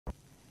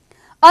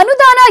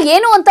ಅನುದಾನ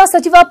ಏನು ಅಂತ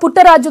ಸಚಿವ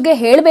ಪುಟ್ಟರಾಜುಗೆ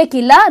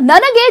ಹೇಳಬೇಕಿಲ್ಲ.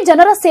 ನನಗೆ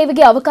ಜನರ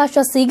ಸೇವೆಗೆ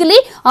ಅವಕಾಶ ಸಿಗಲಿ,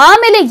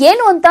 ಆಮೇಲೆ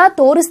ಏನು ಅಂತ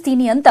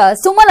ತೋರಿಸ್ತೀನಿ ಅಂತ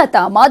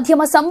ಸುಮಲತಾ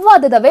ಮಾಧ್ಯಮ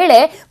ಸಂವಾದದ ವೇಳೆ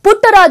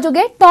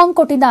ಪುಟ್ಟರಾಜುಗೆ ಟಾಂಗ್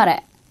ಕೊಟ್ಟಿದ್ದಾರೆ.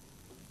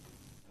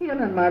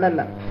 ನಾನು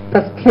ಮಾಡಲ್ಲ,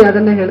 ಫಸ್ಟ್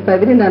ಅದನ್ನೇ ಹೇಳ್ತಾ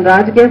ಇದ್ದೀನಿ. ನಾನು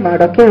ರಾಜಕೀಯ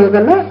ಮಾಡೋಕೆ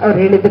ಹೋಗಲ್ಲ. ಅವ್ರು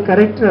ಹೇಳಿದ್ದು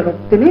ಕರೆಕ್ಟ್, ನಾನು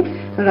ಹೋಗ್ತೀನಿ.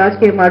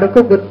 ರಾಜಕೀಯ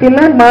ಮಾಡೋಕ್ಕೂ ಗೊತ್ತಿಲ್ಲ,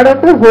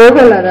 ಮಾಡೋಕ್ಕೂ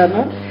ಹೋಗಲ್ಲ. ನಾನು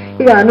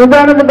ಈಗ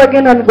ಅನುದಾನದ ಬಗ್ಗೆ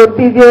ನನ್ಗೆ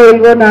ಗೊತ್ತಿದೆಯೋ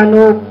ಇಲ್ವೋ, ನಾನು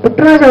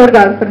ಪುಟ್ಟರಾಜ್ ಅವ್ರಿಗೆ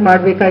ಆನ್ಸರ್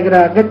ಮಾಡ್ಬೇಕಾಗಿರೋ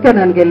ಅಗತ್ಯ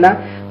ನನ್ಗಿಲ್ಲ.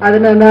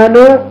 ಅದನ್ನ ನಾನು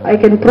I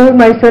can prove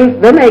my self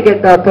when I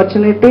get the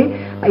opportunity.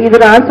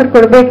 ಇದರ ಆನ್ಸರ್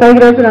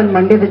ಕೊಡ್ಬೇಕಾಗಿರೋದು ನನ್ನ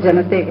ಮಂಡ್ಯದ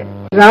ಜನತೆಗೆ.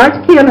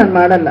 ರಾಜಕೀಯ ನಾನು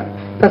ಮಾಡಲ್ಲ,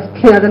 ಫಸ್ಟ್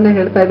ಅದನ್ನೇ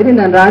ಹೇಳ್ತಾ ಇದ್ದೀನಿ.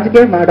 ನಾನು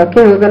ರಾಜಕೀಯ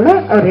ಮಾಡೋಕೆ ಹೋಗಲ್ಲ.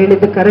 ಅವ್ರು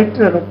ಹೇಳಿದ್ದು ಕರೆಕ್ಟ್,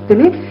 ನಾನು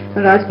ಹೋಗ್ತೀನಿ.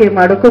 ರಾಜಕೀಯ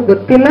ಮಾಡೋಕ್ಕೂ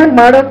ಗೊತ್ತಿಲ್ಲ,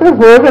 ಮಾಡೋಕ್ಕೂ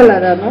ಹೋಗಲ್ಲ.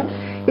 ನಾನು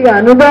ಈಗ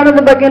ಅನುದಾನದ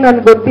ಬಗ್ಗೆ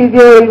ನನ್ಗೆ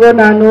ಗೊತ್ತಿದೆಯೋ ಇಲ್ವೋ,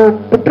 ನಾನು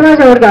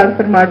ಪುಟ್ಟರಾಜ್ ಅವ್ರಿಗೆ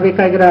ಆನ್ಸರ್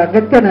ಮಾಡ್ಬೇಕಾಗಿರೋ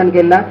ಅಗತ್ಯ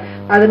ನನ್ಗಿಲ್ಲ.